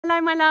Hello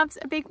my loves,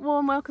 a big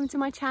warm welcome to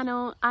my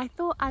channel. I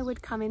thought I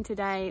would come in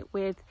today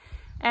with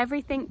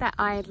everything that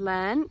I had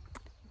learned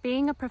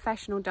being a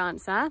professional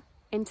dancer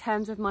in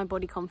terms of my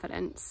body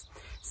confidence.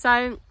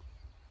 So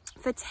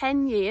for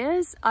 10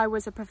 years I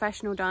was a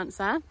professional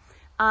dancer.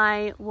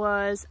 I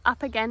was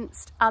up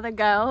against other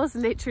girls,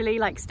 literally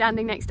like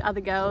standing next to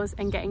other girls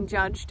and getting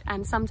judged,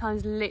 and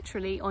sometimes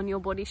literally on your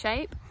body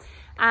shape.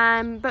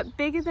 But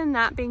bigger than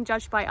that, being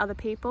judged by other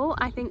people,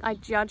 I think I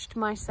judged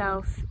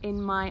myself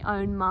in my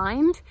own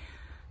mind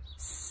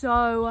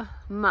so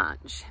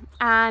much.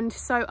 And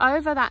so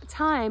over that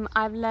time,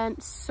 I've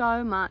learned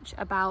so much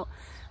about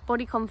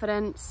body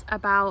confidence,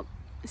 about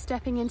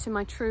stepping into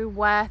my true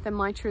worth and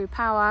my true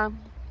power.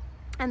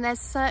 And there's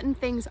certain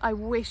things I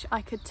wish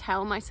I could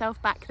tell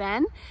myself back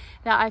then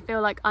that I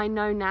feel like I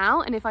know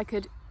now. And if I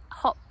could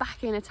hop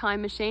back in a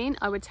time machine,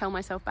 I would tell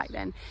myself back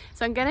then.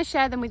 So I'm going to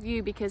share them with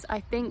you because I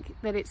think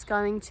that it's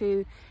going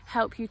to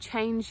help you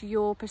change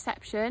your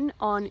perception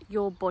on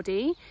your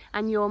body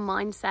and your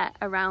mindset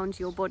around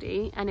your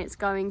body. And it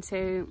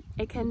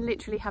can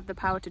literally have the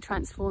power to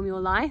transform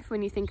your life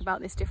when you think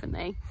about this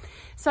differently.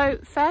 So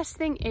first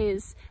thing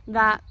is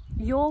that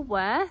your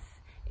worth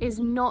is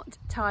not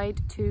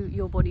tied to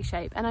your body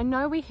shape. And I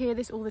know we hear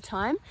this all the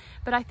time,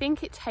 but I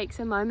think it takes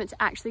a moment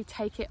to actually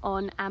take it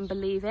on and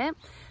believe it.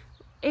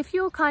 If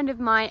you're kind of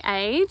my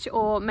age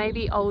or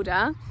maybe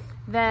older,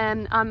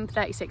 then I'm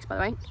 36 by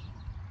the way,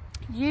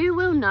 you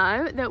will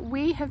know that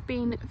we have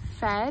been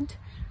fed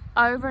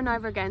over and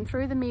over again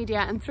through the media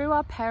and through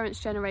our parents'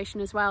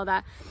 generation as well,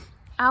 that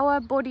our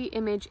body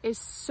image is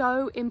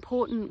so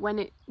important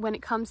when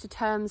it comes to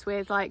terms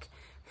with like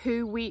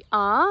who we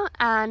are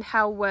and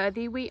how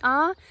worthy we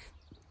are,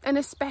 and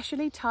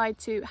especially tied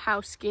to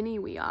how skinny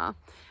we are.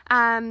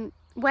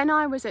 When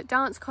I was at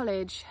dance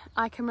college,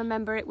 I can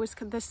remember it was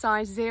the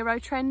size 0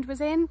 trend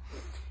was in,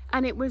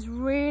 and it was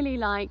really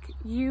like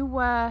you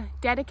were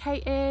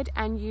dedicated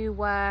and you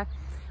were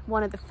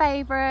one of the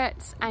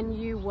favorites and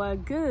you were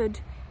good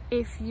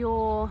if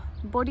your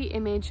body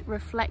image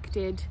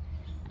reflected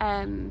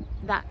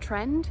that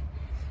trend.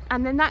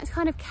 And then that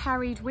kind of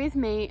carried with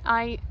me.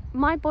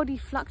 My body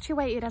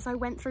fluctuated as I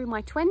went through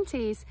my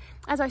 20s,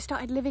 as I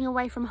started living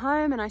away from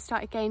home and I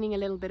started gaining a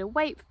little bit of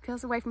weight because I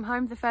was away from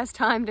home for the first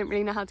time, didn't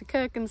really know how to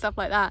cook and stuff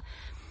like that.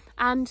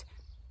 And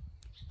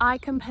I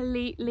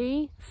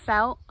completely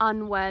felt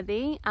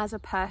unworthy as a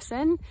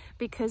person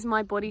because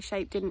my body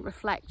shape didn't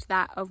reflect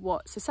that of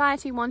what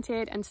society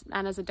wanted, and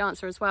as a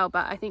dancer as well,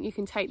 but I think you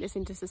can take this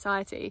into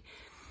society.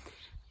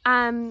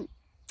 And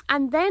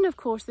then of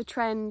course the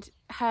trend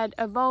had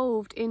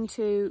evolved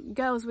into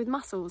girls with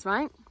muscles,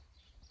 right?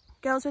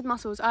 Girls with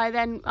muscles. I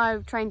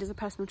trained as a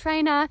personal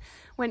trainer,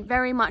 went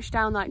very much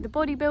down like the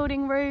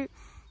bodybuilding route,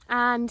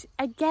 and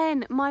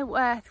again my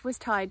worth was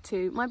tied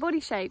to my body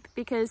shape,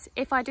 because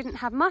if I didn't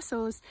have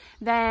muscles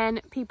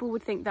then people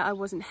would think that I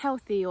wasn't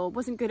healthy or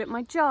wasn't good at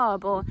my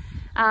job or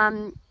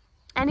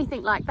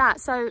anything like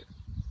that. So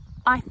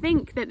I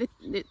think that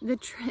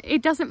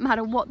it doesn't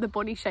matter what the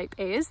body shape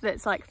is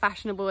that's like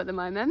fashionable at the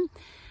moment,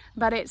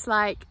 but it's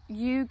like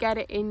you get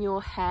it in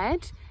your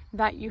head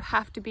that you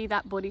have to be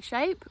that body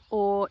shape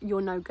or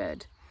you're no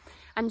good.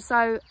 And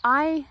so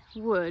I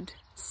would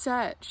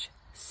search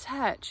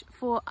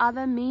for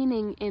other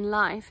meaning in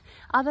life,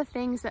 other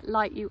things that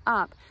light you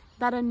up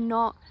that are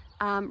not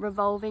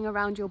revolving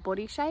around your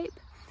body shape.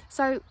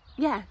 So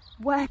yeah,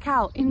 work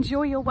out,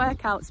 enjoy your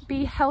workouts,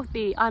 be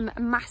healthy. I'm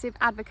a massive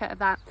advocate of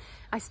that.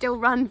 I still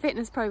run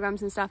fitness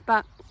programs and stuff,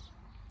 but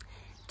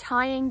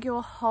tying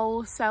your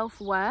whole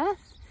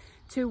self-worth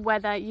to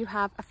whether you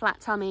have a flat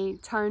tummy,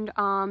 toned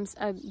arms,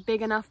 a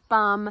big enough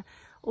bum,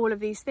 all of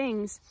these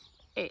things,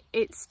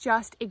 it's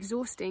just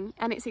exhausting,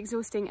 and it's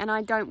exhausting, and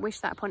I don't wish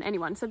that upon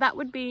anyone. So that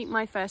would be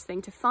my first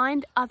thing, to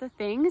find other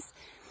things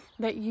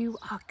that you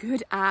are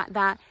good at,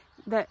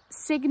 that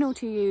signal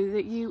to you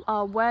that you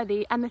are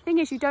worthy. And the thing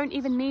is, you don't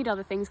even need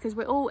other things, because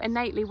we're all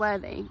innately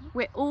worthy.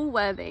 We're all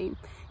worthy.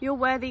 You're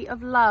worthy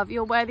of love,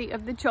 you're worthy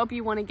of the job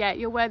you want to get,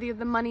 you're worthy of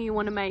the money you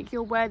want to make,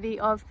 you're worthy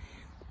of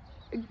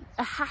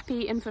a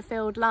happy and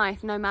fulfilled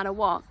life no matter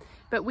what.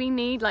 But we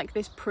need like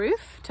this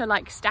proof to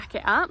like stack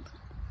it up,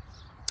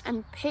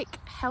 and pick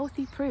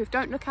healthy proof.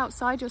 Don't look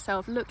outside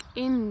yourself, look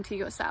into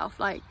yourself.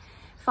 Like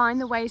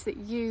find the ways that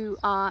you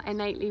are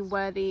innately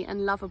worthy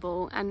and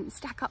lovable and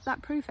stack up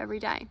that proof every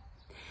day.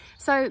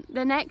 So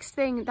the next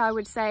thing that I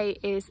would say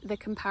is the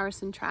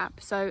comparison trap.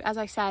 So as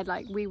I said,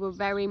 like we were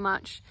very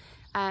much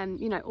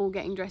you know, all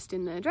getting dressed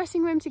in the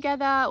dressing room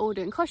together, all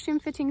doing costume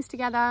fittings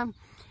together.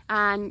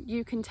 And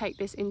you can take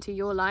this into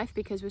your life,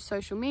 because with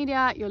social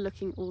media, you're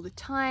looking all the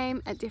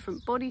time at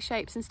different body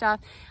shapes and stuff.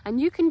 And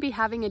you can be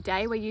having a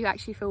day where you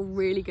actually feel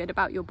really good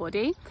about your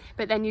body,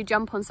 but then you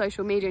jump on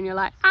social media and you're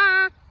like,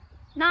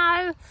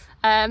 no,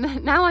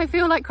 now I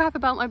feel like crap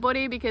about my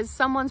body because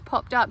someone's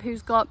popped up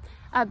who's got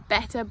a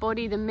better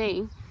body than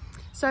me.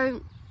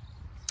 So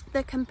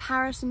the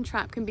comparison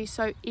trap can be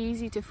so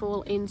easy to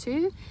fall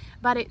into,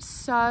 but it's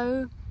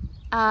so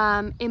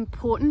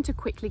important to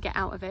quickly get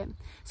out of it.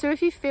 So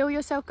if you feel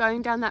yourself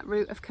going down that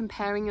route of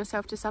comparing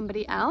yourself to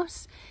somebody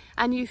else,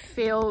 and you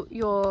feel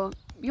your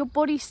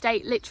body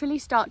state literally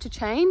start to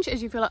change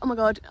as you feel like, oh my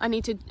God, I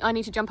need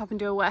to jump up and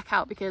do a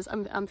workout because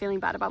I'm feeling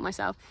bad about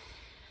myself.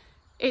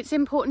 It's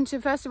important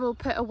to first of all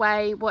put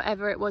away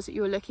whatever it was that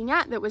you were looking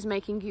at that was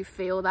making you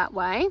feel that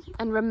way,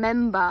 and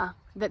remember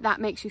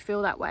that makes you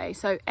feel that way.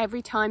 So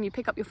every time you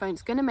pick up your phone,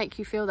 it's going to make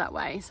you feel that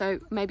way. So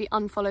maybe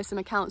unfollow some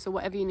accounts or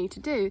whatever you need to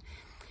do.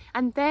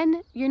 And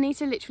then you need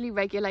to literally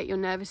regulate your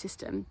nervous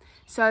system.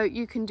 So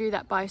you can do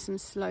that by some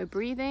slow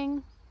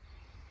breathing.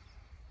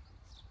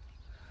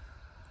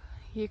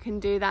 You can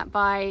do that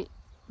by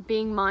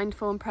being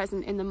mindful and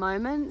present in the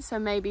moment. So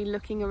maybe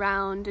looking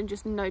around and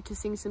just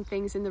noticing some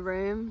things in the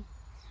room.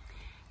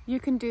 You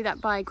can do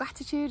that by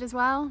gratitude as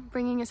well,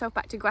 bringing yourself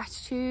back to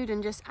gratitude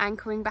and just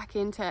anchoring back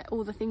into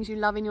all the things you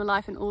love in your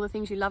life and all the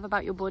things you love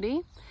about your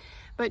body.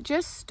 But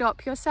just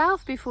stop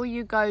yourself before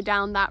you go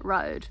down that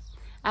road.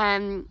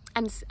 And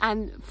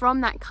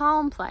from that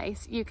calm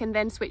place, you can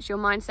then switch your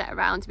mindset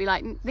around to be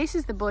like, this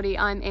is the body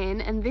I'm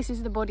in and this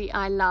is the body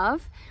I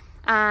love.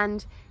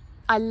 And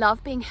I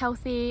love being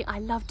healthy, I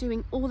love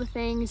doing all the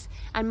things,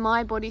 and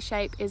my body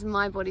shape is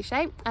my body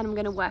shape, and I'm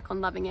going to work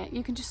on loving it.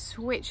 You can just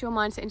switch your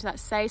mindset into that,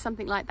 say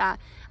something like that,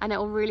 and it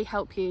will really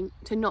help you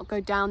to not go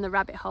down the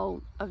rabbit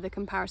hole of the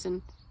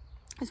comparison.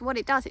 Because what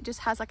it does, it just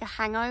has like a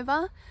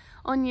hangover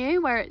on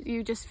you where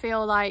you just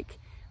feel like,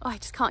 oh, I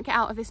just can't get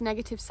out of this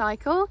negative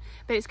cycle,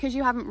 but it's because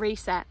you haven't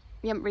reset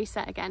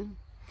again.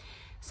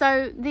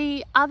 So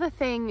the other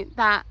thing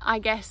that I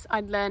guess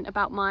I'd learned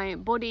about my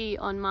body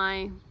on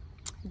my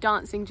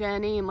dancing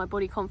journey and my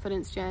body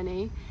confidence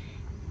journey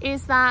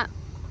is that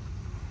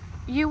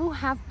you will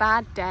have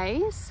bad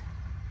days,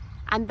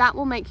 and that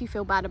will make you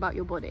feel bad about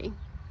your body.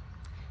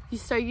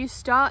 So you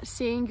start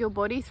seeing your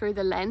body through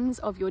the lens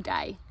of your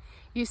day.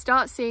 You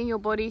start seeing your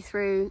body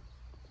through,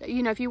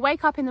 you know, if you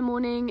wake up in the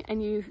morning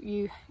and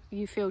you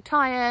feel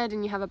tired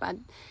and you have a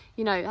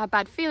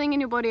bad feeling in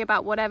your body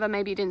about whatever,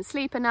 maybe you didn't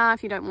sleep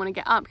enough, you don't want to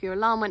get up, your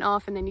alarm went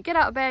off, and then you get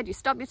out of bed, you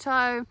stub your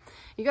toe,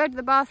 you go to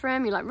the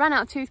bathroom, you like run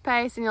out of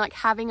toothpaste, and you're like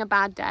having a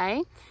bad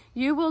day.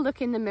 You will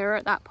look in the mirror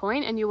at that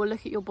point and you will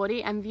look at your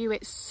body and view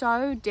it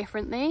so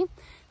differently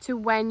to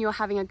when you're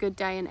having a good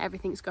day and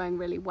everything's going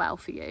really well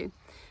for you.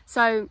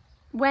 So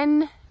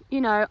when, you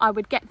know, I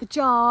would get the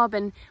job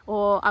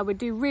or I would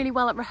do really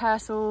well at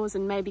rehearsals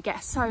and maybe get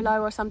a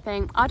solo or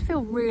something, I'd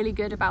feel really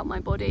good about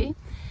my body.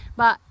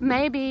 But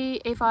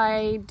maybe if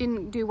I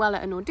didn't do well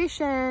at an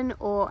audition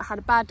or had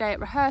a bad day at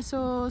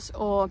rehearsals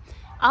or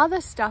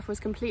other stuff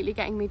was completely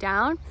getting me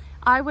down,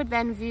 I would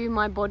then view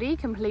my body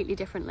completely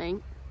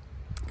differently.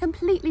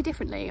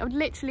 I would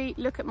literally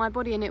look at my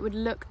body and it would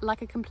look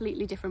like a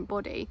completely different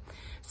body.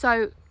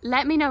 So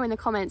let me know in the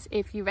comments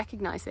if you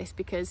recognize this,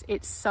 because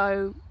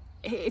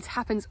it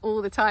happens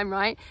all the time,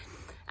 right?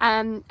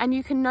 And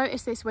you can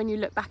notice this when you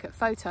look back at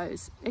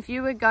photos. If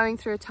you were going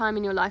through a time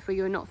in your life where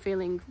you were not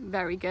feeling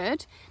very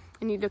good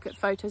and you look at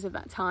photos of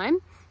that time,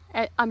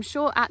 I'm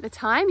sure at the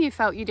time you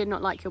felt you did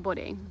not like your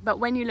body. But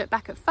when you look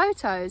back at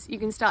photos, you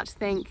can start to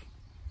think,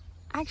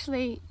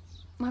 actually,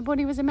 my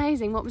body was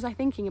amazing. What was I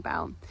thinking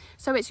about?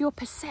 So it's your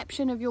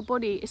perception of your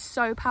body is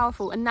so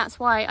powerful. And that's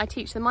why I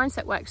teach the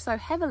mindset work so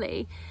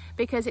heavily,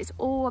 because it's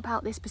all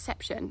about this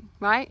perception,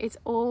 right? It's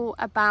all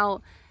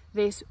about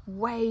this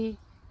way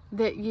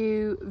that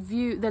you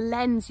view, the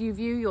lens you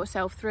view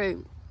yourself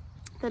through,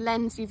 the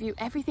lens you view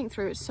everything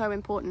through. It's so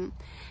important.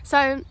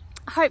 So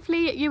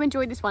hopefully you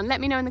enjoyed this one. Let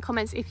me know in the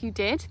comments if you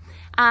did.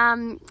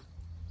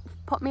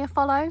 Pop me a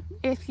follow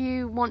if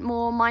you want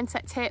more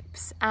mindset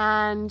tips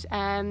and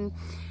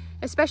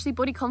especially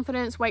body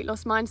confidence, weight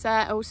loss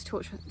mindset. I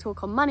also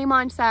talk on money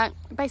mindset,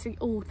 basically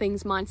all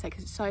things mindset,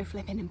 because it's so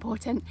flipping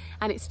important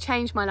and it's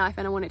changed my life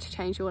and I want it to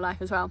change your life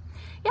as well.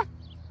 Yeah,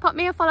 pop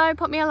me a follow,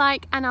 pop me a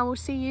like, and I will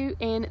see you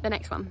in the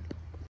next one.